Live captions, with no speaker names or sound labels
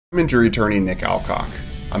I'm injury attorney Nick Alcock.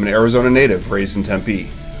 I'm an Arizona native raised in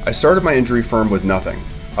Tempe. I started my injury firm with nothing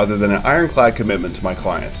other than an ironclad commitment to my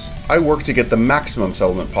clients. I work to get the maximum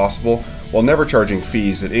settlement possible while never charging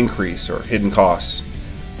fees that increase or hidden costs.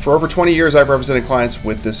 For over 20 years, I've represented clients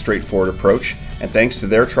with this straightforward approach, and thanks to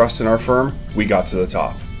their trust in our firm, we got to the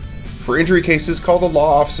top. For injury cases, call the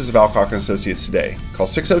law offices of Alcock & Associates today. Call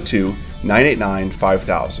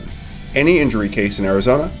 602-989-5000. Any injury case in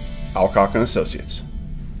Arizona, Alcock & Associates.